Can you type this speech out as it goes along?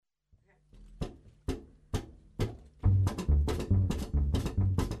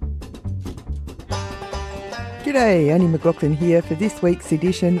G'day, Annie McLaughlin here for this week's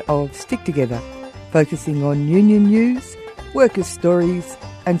edition of Stick Together, focusing on union news, workers' stories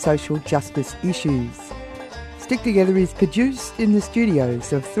and social justice issues. Stick Together is produced in the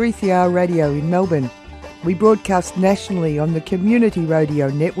studios of 3CR Radio in Melbourne. We broadcast nationally on the Community Radio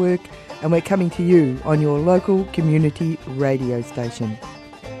Network and we're coming to you on your local community radio station.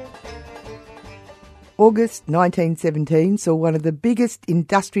 August 1917 saw one of the biggest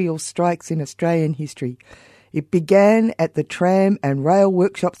industrial strikes in Australian history. It began at the tram and rail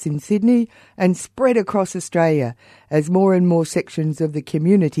workshops in Sydney and spread across Australia as more and more sections of the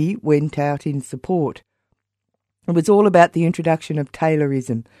community went out in support. It was all about the introduction of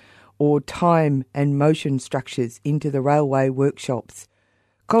Taylorism, or time and motion structures, into the railway workshops.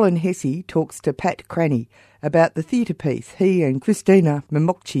 Colin Hesse talks to Pat Cranny about the theatre piece he and Christina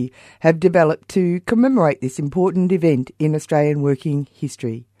Momocci have developed to commemorate this important event in Australian working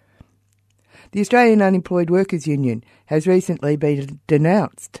history. The Australian Unemployed Workers Union has recently been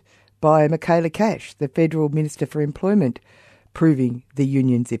denounced by Michaela Cash, the Federal Minister for Employment, proving the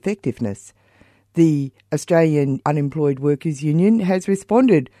union's effectiveness. The Australian Unemployed Workers Union has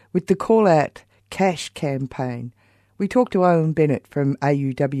responded with the Call Out Cash campaign. We talked to Owen Bennett from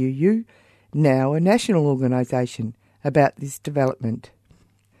AUWU, now a national organisation, about this development.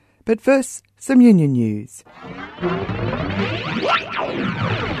 But first, some union news.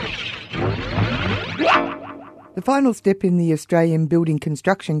 The final step in the Australian Building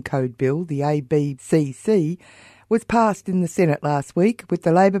Construction Code Bill, the ABCC, was passed in the Senate last week, with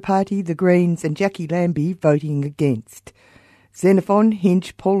the Labor Party, the Greens and Jackie Lambie voting against. Xenophon,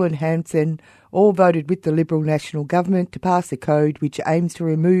 Hinch, Paul and Hansen all voted with the Liberal National Government to pass a code which aims to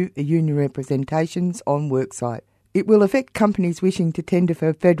remove union representations on worksite. It will affect companies wishing to tender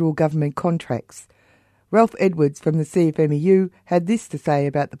for federal government contracts. Ralph Edwards from the CFMEU had this to say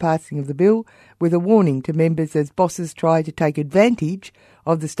about the passing of the bill, with a warning to members as bosses try to take advantage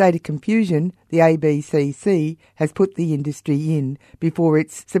of the state of confusion the ABCC has put the industry in before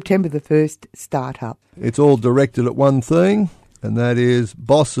its September the 1st start-up. It's all directed at one thing, and that is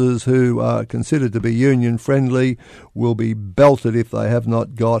bosses who are considered to be union-friendly will be belted if they have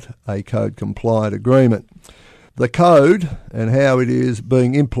not got a code-compliant agreement. The code and how it is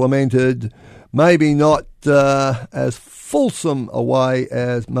being implemented maybe not as fulsome a way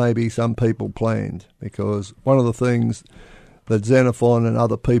as maybe some people planned, because one of the things that Xenophon and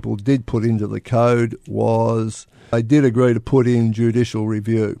other people did put into the code was they did agree to put in judicial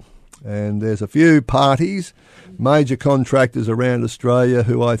review. And there's a few parties, major contractors around Australia,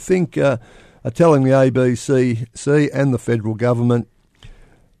 who I think are telling the ABCC and the federal government,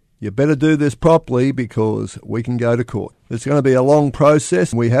 you better do this properly because we can go to court. It's going to be a long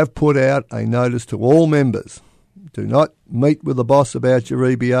process. We have put out a notice to all members. Do not meet with the boss about your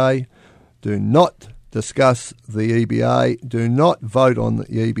EBA. Do not discuss the EBA. Do not vote on the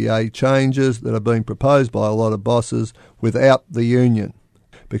EBA changes that are being proposed by a lot of bosses without the union.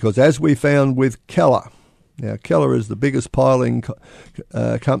 Because as we found with Keller, now Keller is the biggest piling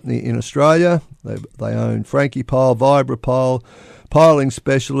company in Australia. They own Frankie Pile, Vibrapile, Piling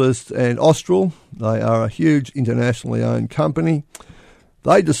Specialists and Austral. They are a huge internationally owned company.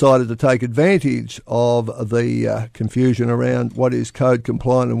 They decided to take advantage of the confusion around what is code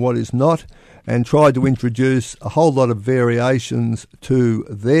compliant and what is not, and tried to introduce a whole lot of variations to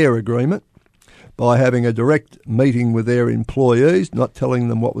their agreement by having a direct meeting with their employees, not telling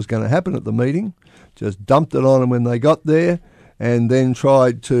them what was going to happen at the meeting, just dumped it on them when they got there, and then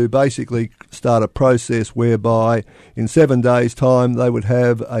tried to basically start a process whereby in 7 days' time they would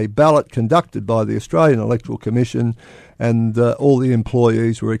have a ballot conducted by the Australian Electoral Commission, and all the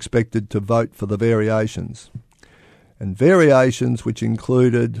employees were expected to vote for the variations. And variations which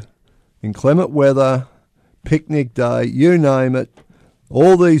included inclement weather, picnic day, you name it,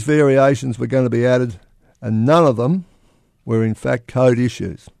 all these variations were going to be added, and none of them were in fact code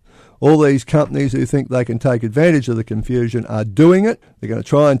issues. All these companies who think they can take advantage of the confusion are doing it. They're going to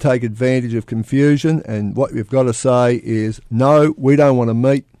try and take advantage of confusion, and what we've got to say is, no, we don't want to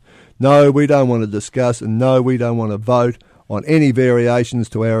meet, no, we don't want to discuss, and no, we don't want to vote on any variations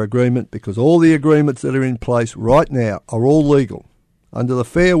to our agreement, because all the agreements that are in place right now are all legal. Under the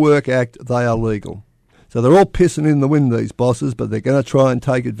Fair Work Act, they are legal. So they're all pissing in the wind, these bosses, but they're going to try and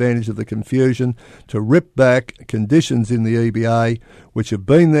take advantage of the confusion to rip back conditions in the EBA which have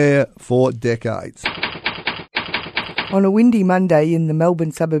been there for decades. On a windy Monday in the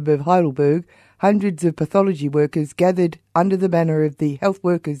Melbourne suburb of Heidelberg, hundreds of pathology workers gathered under the banner of the Health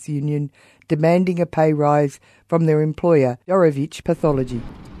Workers Union demanding a pay rise from their employer, Jorovich Pathology.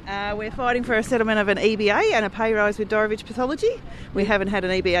 We're fighting for a settlement of an EBA and a pay rise with Dorevitch Pathology. We haven't had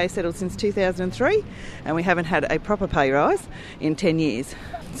an EBA settled since 2003, and we haven't had a proper pay rise in 10 years.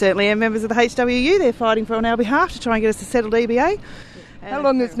 Certainly our members of the HWU, they're fighting on our behalf to try and get us a settled EBA. How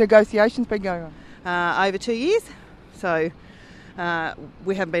long has negotiations been going on? Over 2 years, so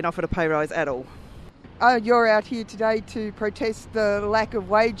we haven't been offered a pay rise at all. You're out here today to protest the lack of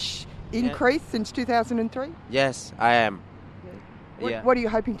wage increase since 2003? Yes, I am. What are you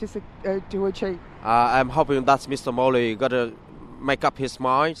hoping to achieve? I'm hoping that Mr. Molly got to make up his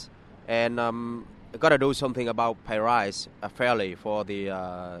mind and got to do something about pay rise fairly for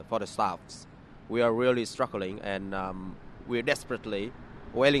the staffs. We are really struggling, and we're desperately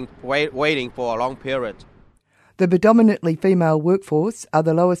waiting for a long period. The predominantly female workforce are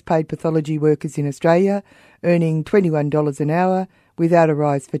the lowest paid pathology workers in Australia, earning $21 an hour without a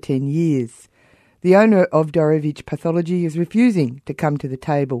rise for 10 years. The owner of Dorevitch Pathology is refusing to come to the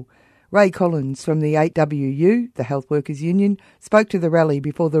table. Ray Collins from the 8WU, the Health Workers Union, spoke to the rally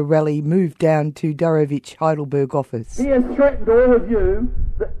before the rally moved down to Dorevitch Heidelberg office. He has threatened all of you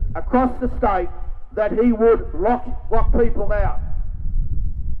across the state that he would lock people out.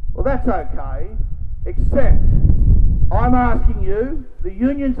 Well, that's okay, except I'm asking you, the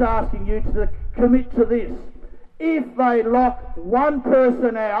union's asking you to commit to this. If they lock one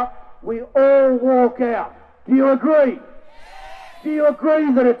person out, we all walk out. Do you agree? Do you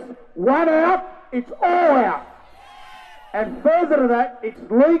agree that it's one out, it's all out? And further to that, it's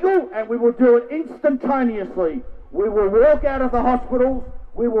legal and we will do it instantaneously. We will walk out of the hospitals,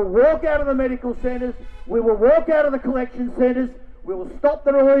 we will walk out of the medical centres, we will walk out of the collection centres, we will stop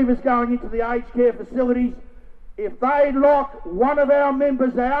the relievers going into the aged care facilities. If they lock one of our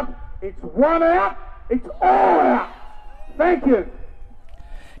members out, it's one out, it's all out. Thank you.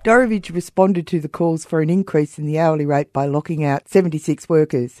 Dorevitch responded to the calls for an increase in the hourly rate by locking out 76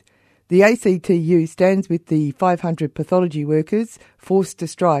 workers. The ACTU stands with the 500 pathology workers forced to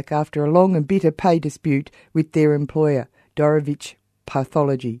strike after a long and bitter pay dispute with their employer, Dorevitch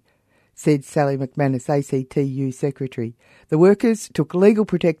Pathology, said Sally McManus, ACTU Secretary. The workers took legal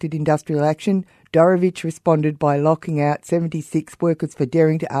protected industrial action. Dorevitch responded by locking out 76 workers for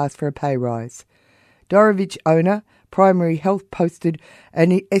daring to ask for a pay rise. Dorevitch owner Primary Health posted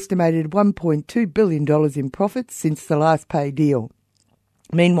an estimated $1.2 billion in profits since the last pay deal.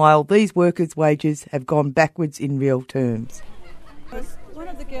 Meanwhile, these workers' wages have gone backwards in real terms. One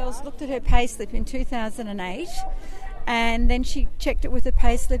of the girls looked at her payslip in 2008 and then she checked it with the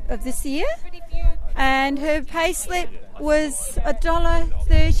payslip of this year, and her payslip was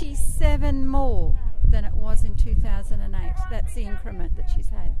 $1.37 more than it was in 2008. That's the increment that she's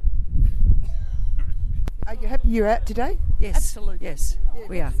had. Are you happy you're out today? Yes. Absolutely. Yes,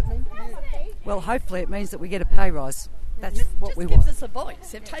 we are. Well, hopefully it means that we get a pay rise. That's what we want. It gives us a voice.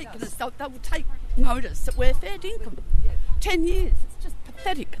 They've taken us, they will take notice that we're fair income. 10 years. It's just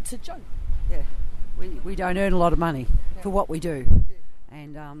pathetic. It's a joke. Yeah. We don't earn a lot of money for what we do.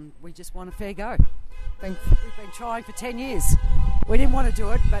 And we just want a fair go. We've been trying for 10 years. We didn't want to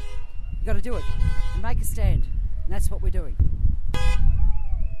do it, but you've got to do it and make a stand. And that's what we're doing.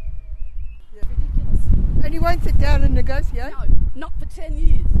 And you won't sit down and negotiate? No, not for 10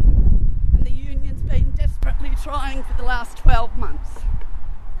 years. And the union's been desperately trying for the last 12 months.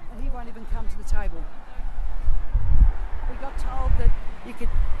 And he won't even come to the table. We got told that you could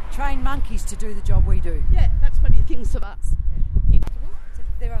train monkeys to do the job we do. Yeah, that's what he thinks of us. Yeah.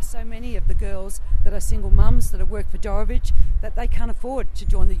 There are so many of the girls that are single mums that have worked for Dorevitch that they can't afford to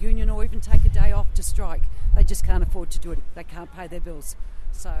join the union or even take a day off to strike. They just can't afford to do it. They can't pay their bills.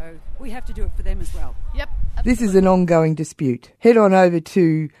 So we have to do it for them as well. Yep. Absolutely. This is an ongoing dispute. Head on over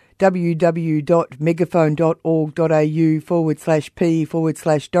to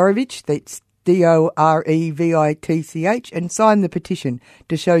www.megaphone.org.au/p/Dorevitch. That's DOREVITCH, and sign the petition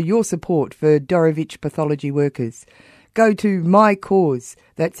to show your support for Dorevitch pathology workers. Go to My Cause,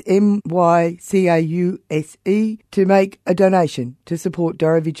 that's MYCAUSE, to make a donation to support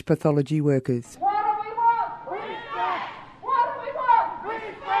Dorevitch pathology workers.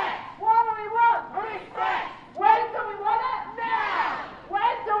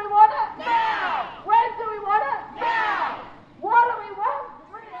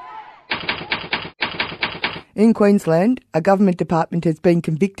 In Queensland, a government department has been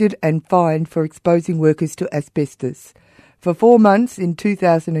convicted and fined for exposing workers to asbestos. For 4 months in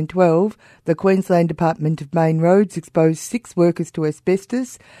 2012, the Queensland Department of Main Roads exposed 6 workers to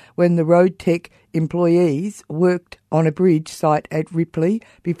asbestos when the Road Tech employees worked on a bridge site at Ripley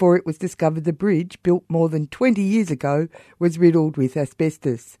before it was discovered the bridge, built more than 20 years ago, was riddled with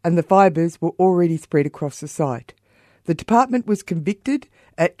asbestos and the fibres were already spread across the site. The department was convicted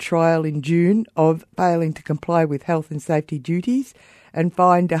at trial in June of failing to comply with health and safety duties and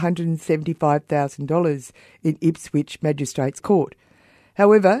fined $175,000 in Ipswich Magistrates Court.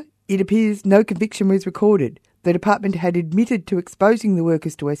 However, it appears no conviction was recorded. The department had admitted to exposing the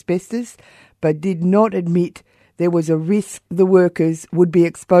workers to asbestos, but did not admit there was a risk the workers would be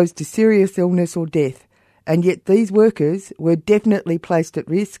exposed to serious illness or death. And yet these workers were definitely placed at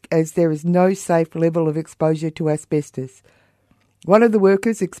risk, as there is no safe level of exposure to asbestos. One of the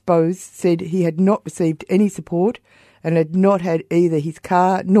workers exposed said he had not received any support and had not had either his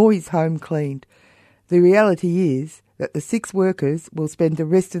car nor his home cleaned. The reality is that the 6 workers will spend the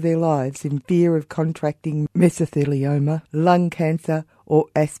rest of their lives in fear of contracting mesothelioma, lung cancer or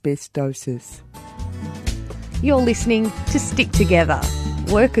asbestosis. You're listening to Stick Together,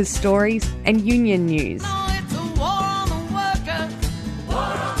 workers' stories and union news.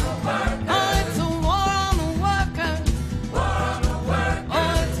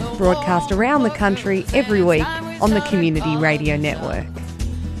 Broadcast around the country every week on the Community Radio Network.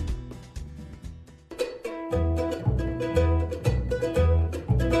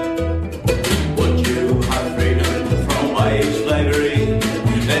 Would you have freedom from wage slavery,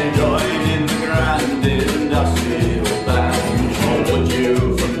 then join in the grand industrial band? Or would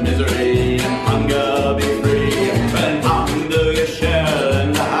you from misery and hunger be free, when hunger your share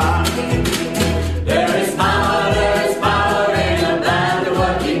in the hand? There is power in a band of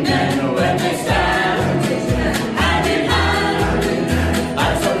working men when they stand hand in hand.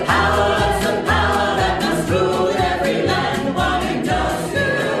 That's the power that must rule every land. One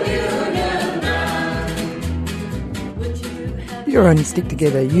industrial union band. You're on Stick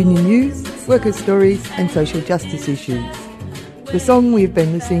Together Union News, workers' stories and social justice issues. The song we've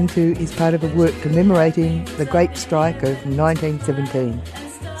been listening to is part of a work commemorating the Great Strike of 1917.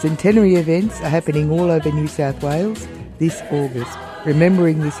 Centenary events are happening all over New South Wales this August,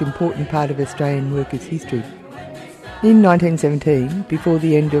 remembering this important part of Australian workers' history. In 1917, before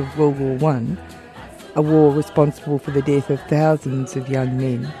the end of World War I, a war responsible for the death of thousands of young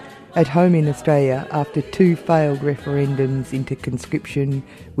men, at home in Australia, after 2 failed referendums into conscription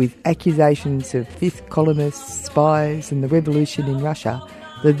with accusations of fifth columnists, spies and the revolution in Russia,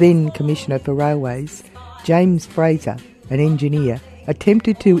 the then Commissioner for Railways, James Fraser, an engineer,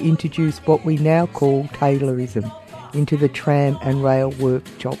 attempted to introduce what we now call Taylorism into the tram and rail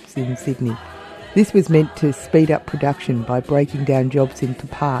workshops in Sydney. This was meant to speed up production by breaking down jobs into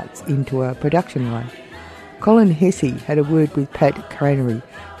parts into a production line. Colin Hesse had a word with Pat Cranery,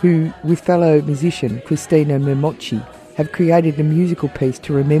 who, with fellow musician Christina Mermocci, have created a musical piece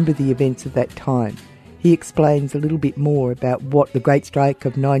to remember the events of that time. He explains a little bit more about what the Great Strike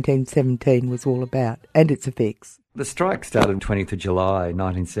of 1917 was all about and its effects. The strike started on 20th of July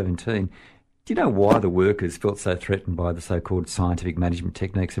 1917. Do you know why the workers felt so threatened by the so-called scientific management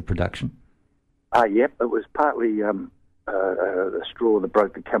techniques of production? Yep, it was partly the straw that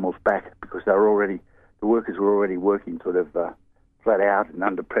broke the camel's back, because the workers were already working sort of flat out and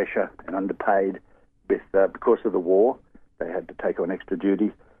under pressure and underpaid because of the war. They had to take on extra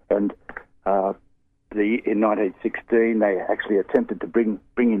duty, and in 1916 they actually attempted to bring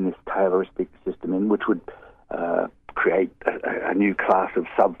in this Tayloristic system in, which would create a new class of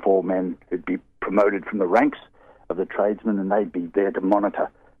sub-foremen who'd be promoted from the ranks of the tradesmen, and they'd be there to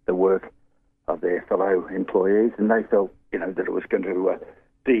monitor the work of their fellow employees, and they felt, that it was going to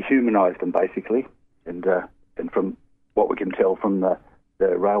dehumanise them basically, and from what we can tell from the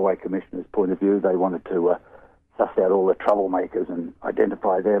Railway Commissioner's point of view, they wanted to suss out all the troublemakers and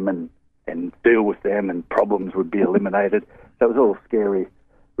identify them and deal with them, and problems would be eliminated. So it was all scary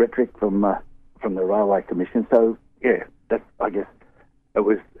rhetoric from the Railway Commission. So yeah, I guess it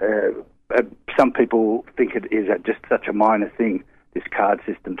was. Some people think it is just such a minor thing, this card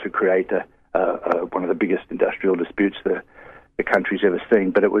system, to create one of the biggest industrial disputes the country's ever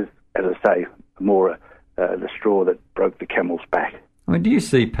seen. But it was, as I say, more the straw that broke the camel's back. I mean, do you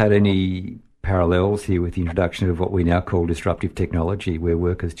see, Pat, any parallels here with the introduction of what we now call disruptive technology, where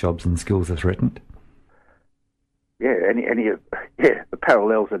workers' jobs and skills are threatened? Yeah, the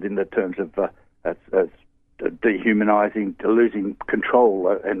parallels are in the terms of dehumanising, losing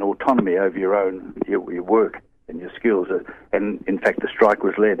control and autonomy over your work and your skills. And in fact, the strike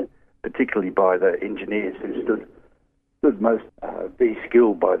was led particularly by the engineers, who stood most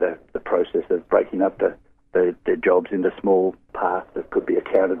de-skilled by the process of breaking up their jobs into small parts that could be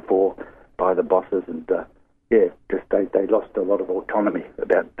accounted for by the bosses, and they lost a lot of autonomy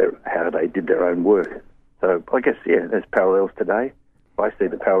about how they did their own work. So I guess there's parallels today. I see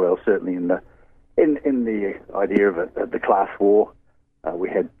the parallels certainly in the idea of the class war. We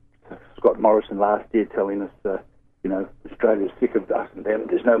had Scott Morrison last year telling us Australia's sick of us and them.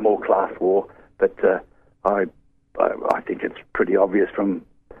 There's no more class war. But I think it's pretty obvious from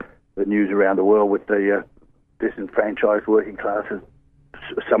the news around the world with the disenfranchised working classes,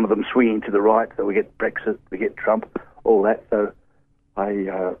 some of them swinging to the right, so we get Brexit, we get Trump, all that. So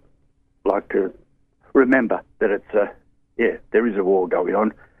I like to remember that it's, there is a war going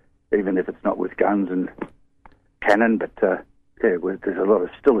on, even if it's not with guns and cannon, but there's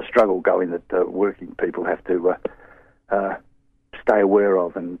still a struggle going that working people have to stay aware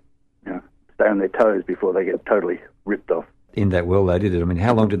of and stay on their toes before they get totally ripped off. In that well, they did it. I mean,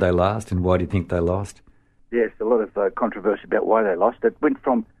 how long did they last, and why do you think they lost? Yes, a lot of controversy about why they lost. It went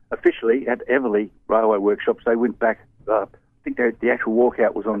from, officially, at Everleigh Railway Workshops, they went back, I think the actual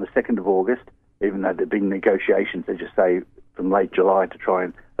walkout was on the 2nd of August, even though there'd been negotiations, as you say, from late July to try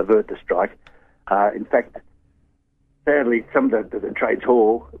and avert the strike. In fact, sadly, some of the trades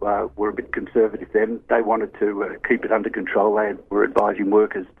hall were a bit conservative then. They wanted to keep it under control. They were advising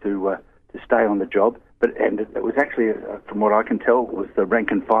workers to stay on the job. And it was actually, from what I can tell, was the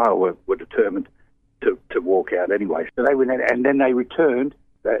rank and file were determined to walk out anyway. So they went out, and then they returned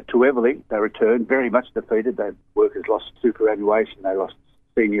to Everleigh. They returned very much defeated. The workers lost superannuation. They lost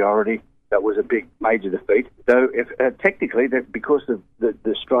seniority. That was a big, major defeat. So technically, because of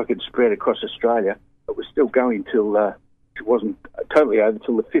the strike had spread across Australia, it was still going till it wasn't totally over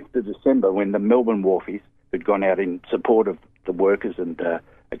till the 5th of December when the Melbourne wharfies had gone out in support of the workers and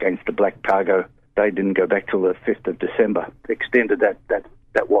against the black cargo. They didn't go back till the 5th of December. Extended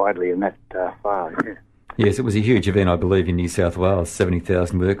that widely and that far. Yeah. Yes, it was a huge event, I believe, in New South Wales.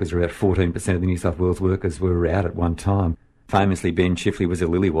 70,000 workers, or about 14% of the New South Wales workers, were out at one time. Famously, Ben Chifley was a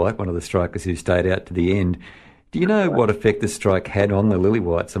Lillywhite, one of the strikers who stayed out to the end. Do you know what effect the strike had on the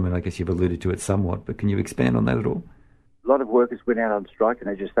Lillywhites? I mean, I guess you've alluded to it somewhat, but can you expand on that at all? A lot of workers went out on strike, and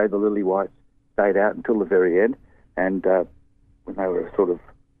as you say, the Lillywhites stayed out until the very end. And when they were sort of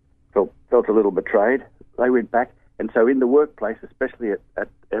felt a little betrayed, they went back. And so in the workplace, especially at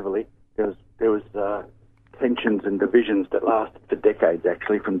Everleigh, there was tensions and divisions that lasted for decades,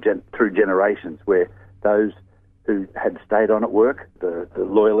 actually, through generations, where those who had stayed on at work, the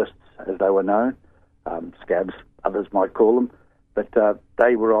loyalists, as they were known, scabs, others might call them, but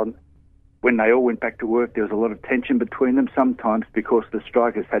they were on. When they all went back to work, there was a lot of tension between them, sometimes because the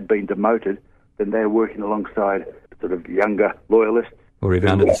strikers had been demoted, then they were working alongside sort of younger loyalists. Or even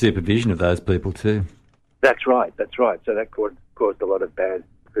under the supervision of those people too. That's right. So that caused a lot of bad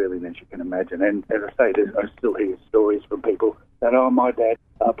feeling, as you can imagine. And as I say, I still hear stories from people that, my dad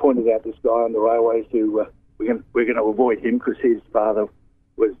pointed out this guy on the railways who we're going to avoid him because his father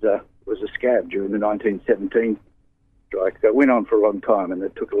was a scab during the 1917 strike. So it went on for a long time, and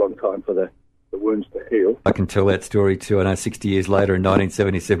it took a long time for the wounds to heal. I can tell that story too. I know 60 years later, in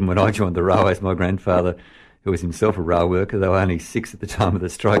 1977, when I joined the railways, my grandfather, who was himself a rail worker, they were only 6 at the time of the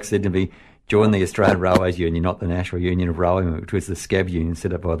strike, said to me, join the Australian Railways Union, not the National Union of Railwaymen, which was the scab union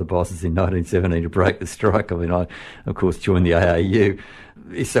set up by the bosses in 1917 to break the strike. I mean, I, of course, joined the AAU.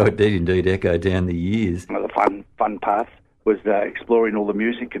 So it did indeed echo down the years. One of the fun parts was exploring all the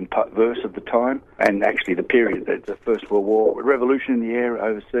music and verse of the time, and actually the period, the First World War, revolution in the air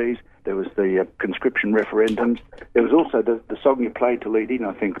overseas. There was the conscription referendums. There was also the song you played to lead in,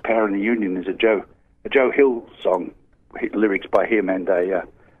 I think, Power in the Union, is a Joe Hill song, lyrics by him, and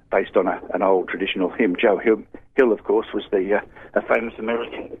based on an old traditional hymn. Joe Hill, of course, was a famous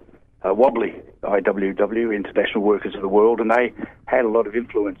American Wobbly, IWW, International Workers of the World, and they had a lot of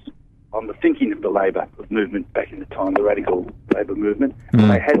influence on the thinking of the labour movement back in the time, the radical labour movement.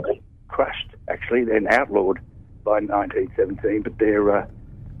 They had been crushed, actually, then outlawed by 1917, but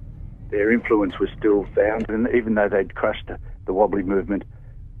their influence was still found, and even though they'd crushed the Wobbly movement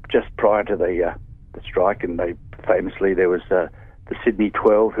just prior to the strike, and they famously, there was the Sydney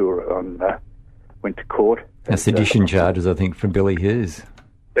 12 who were went to court. Sedition charges, I think, from Billy Hughes.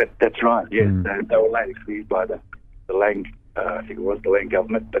 That's right, yes. They were later cleared by the Lang, I think it was the Lang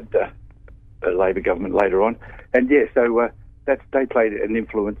government, but the Labor government later on. And so they played an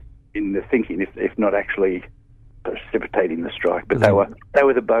influence in the thinking, if not actually precipitating the strike. But they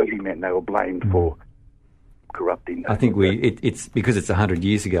were the bogeymen. They were blamed for corrupting. I think it's because it's 100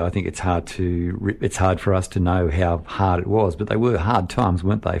 years ago. I think it's hard for us to know how hard it was, but they were hard times,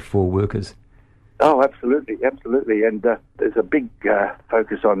 weren't they, for workers? Oh, absolutely. And there's a big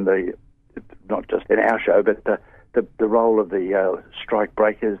focus on not just in our show, but the role of the strike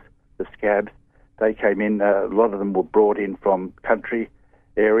breakers, the scabs. They came in. A lot of them were brought in from country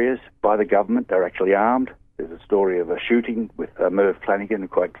areas by the government. They're actually armed. there's a story of a shooting with Merv Flanagan,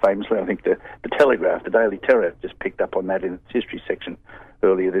 quite famously. I think the Telegraph, the Daily Terror, just picked up on that in its history section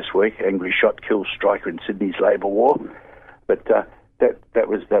earlier this week. Angry shot kills striker in Sydney's Labour War. But that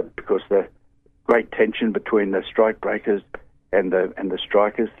was because the great tension between the strike breakers and the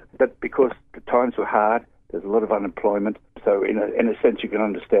strikers. But because the times were hard, there's a lot of unemployment. So in a sense, you can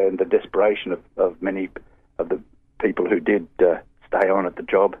understand the desperation of many of the people who did stay on at the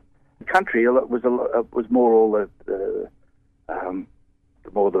job. The country was more all the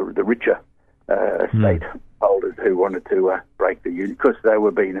richer estate holders who wanted to break the union because they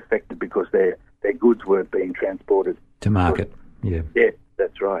were being affected because their goods weren't being transported to market. Yeah,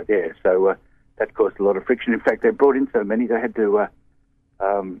 that's right. Yeah, so that caused a lot of friction. In fact, they brought in so many they had to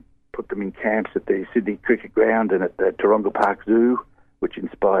put them in camps at the Sydney Cricket Ground and at the Taronga Park Zoo, which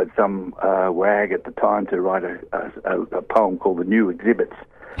inspired some wag at the time to write a poem called "The New Exhibits,"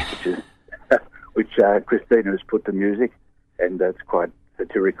 which Christina has put to music, and that's quite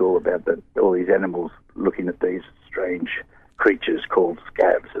satirical about all these animals looking at these strange creatures called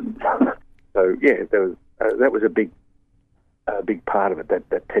scabs, and so yeah, that was a big part of it.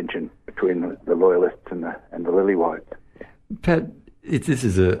 That tension between the loyalists and the lily-whites. Pat, this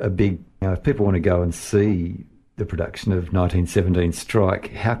is a big. If people want to go and see the production of 1917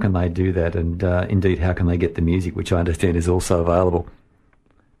 Strike, how can they do that? And indeed, how can they get the music, which I understand is also available?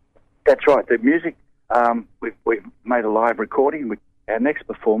 That's right. The music, we've made a live recording. Our next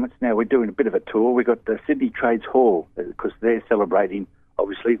performance, now we're doing a bit of a tour. We've got the Sydney Trades Hall, because they're celebrating,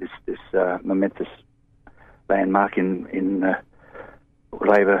 obviously, this momentous landmark in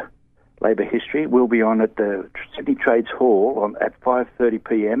Labor history. We'll be on at the Sydney Trades Hall at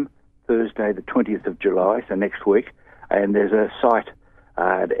 5:30pm, Thursday the 20th of July, so next week. And there's a site,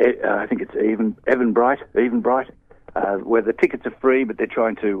 I think it's Eventbrite, where the tickets are free, but they're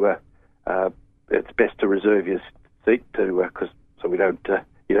trying to, it's best to reserve your seat so we don't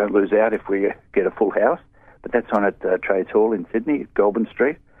you don't lose out if we get a full house. But that's on at Trades Hall in Sydney, at Goulburn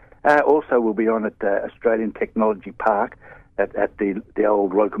Street. Also, we'll be on at Australian Technology Park at the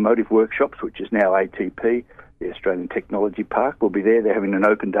old locomotive workshops, which is now ATP, the Australian Technology Park. We'll be there. They're having an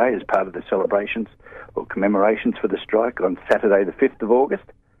open day as part of the celebrations or commemorations for the strike on Saturday the 5th of August.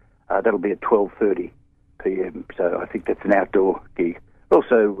 That'll be at 12:30pm, so I think that's an outdoor gig.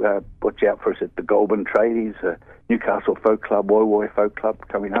 Also, watch out for us at the Goulburn Tradies, Newcastle Folk Club, Woy Woy Folk Club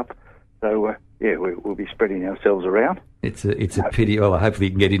coming up. So, we'll be spreading ourselves around. It's a pity. Well, hopefully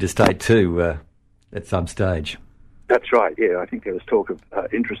you can get interstate too at some stage. That's right, yeah. I think there was talk of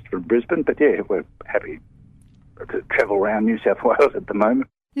interest from Brisbane, but yeah, we're happy to travel around New South Wales at the moment.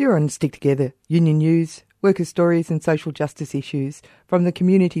 You're on Stick Together, union news, worker stories and social justice issues from the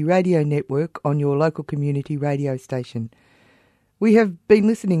Community Radio Network on your local community radio station. We have been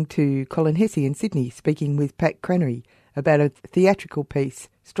listening to Colin Hesse in Sydney speaking with Pat Crannery about a theatrical piece,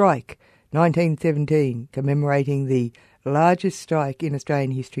 Strike, 1917, commemorating the largest strike in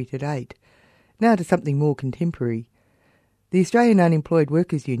Australian history to date. Now to something more contemporary. The Australian Unemployed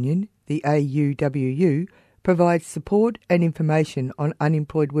Workers Union, the AUWU, provides support and information on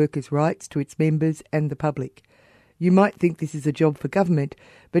unemployed workers' rights to its members and the public. You might think this is a job for government,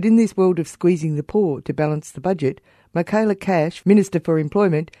 but in this world of squeezing the poor to balance the budget, Michaela Cash, Minister for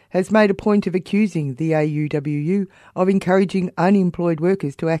Employment, has made a point of accusing the AUWU of encouraging unemployed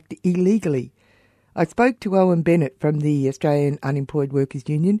workers to act illegally. I spoke to Owen Bennett from the Australian Unemployed Workers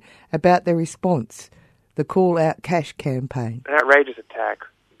Union about their response, the Call Out Cash campaign. An outrageous attack,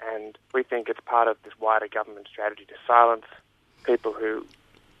 and we think it's part of this wider government strategy to silence people who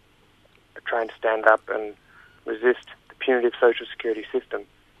are trying to stand up and resist the punitive social security system.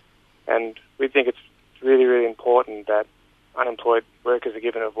 And we think it's really, really important that unemployed workers are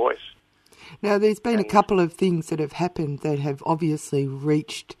given a voice. Now, there's been a couple of things that have happened that have obviously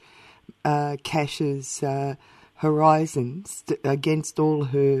reached Cash's horizons against all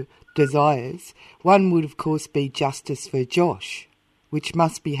her desires. One would, of course, be Justice for Josh, which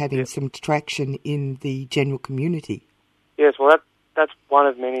must be having some traction in the general community. Yes, well, that's one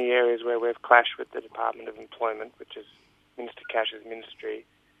of many areas where we've clashed with the Department of Employment, which is Minister Cash's ministry.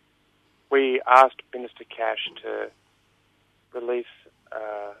 We asked Minister Cash to release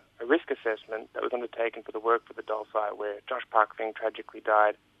a risk assessment that was undertaken for the work for the Dole site where Josh Park-Fing tragically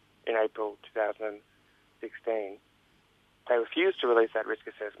died in April 2016. They refused to release that risk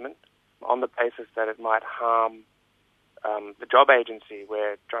assessment on the basis that it might harm the job agency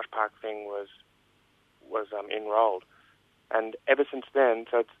where Josh Park-Fing was enrolled. And ever since then,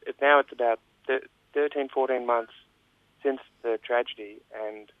 so it's about 13, 14 months since the tragedy,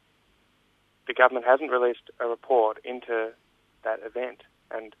 and the government hasn't released a report into that event.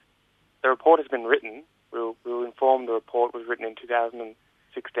 And the report has been written, we'll inform the report was written in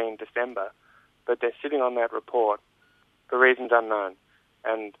 2016 December, but they're sitting on that report for reasons unknown.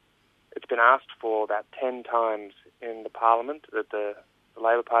 And it's been asked for about 10 times in the Parliament, that the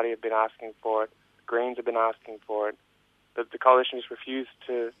Labor Party have been asking for it, the Greens have been asking for it, but the coalition just refused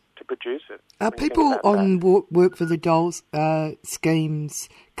to produce it. Are people on Work for the Doles schemes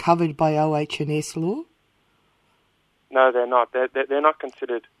covered by OH&S law? No, they're not. They're not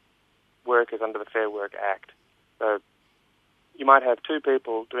considered workers under the Fair Work Act. So you might have two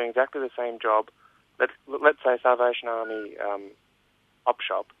people doing exactly the same job. Let's say Salvation Army op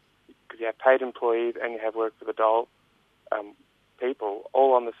shop, because you have paid employees and you have Work for the Dole people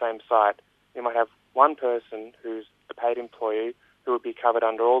all on the same site. You might have one person who's a paid employee who would be covered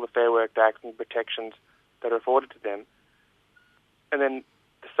under all the Fair Work Acts and protections that are afforded to them, and then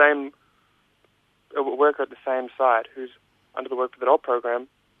the same worker at the same site who's under the Work for the Dole program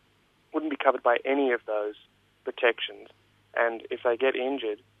wouldn't be covered by any of those protections. And if they get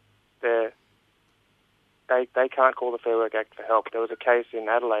injured, they can't call the Fair Work Act for help. There was a case in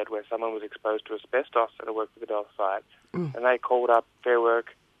Adelaide where someone was exposed to asbestos at a Work for the Dole site, and they called up Fair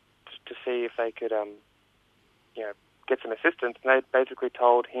Work to see if they could, get some assistance. And they basically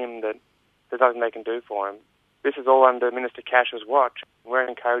told him that there's nothing they can do for him. This is all under Minister Cash's watch. We're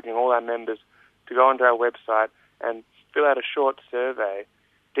encouraging all our members to go onto our website and fill out a short survey,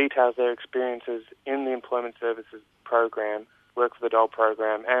 details their experiences in the Employment Services program, Work for the Dole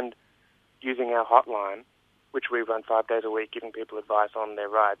program, and using our hotline, which we run 5 days a week, giving people advice on their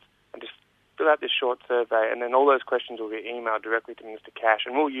rights, and just fill out this short survey, and then all those questions will be emailed directly to Minister Cash,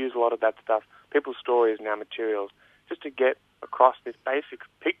 and we'll use a lot of that stuff, people's stories in our materials, just to get across this basic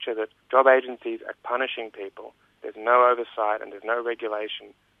picture that job agencies are punishing people. There's no oversight and there's no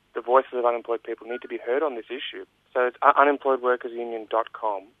regulation. The voices of unemployed people need to be heard on this issue. So it's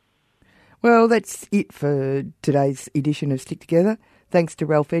unemployedworkersunion.com. Well, that's it for today's edition of Stick Together. Thanks to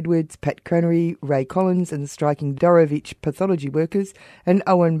Ralph Edwards, Pat Connery, Ray Collins and the striking Dorevitch pathology workers, and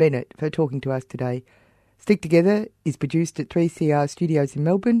Owen Bennett for talking to us today. Stick Together is produced at 3CR Studios in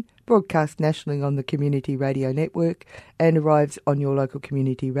Melbourne, broadcast nationally on the Community Radio Network, and arrives on your local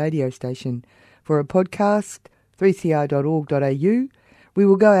community radio station. For a podcast, 3cr.org.au. We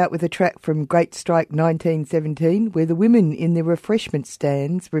will go out with a track from Great Strike 1917, where the women in the refreshment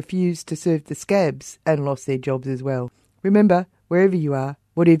stands refused to serve the scabs and lost their jobs as well. Remember, wherever you are,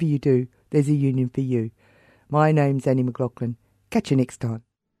 whatever you do, there's a union for you. My name's Annie McLaughlin. Catch you next time.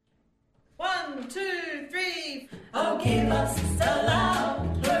 1, 2, 3. Oh, give us a light.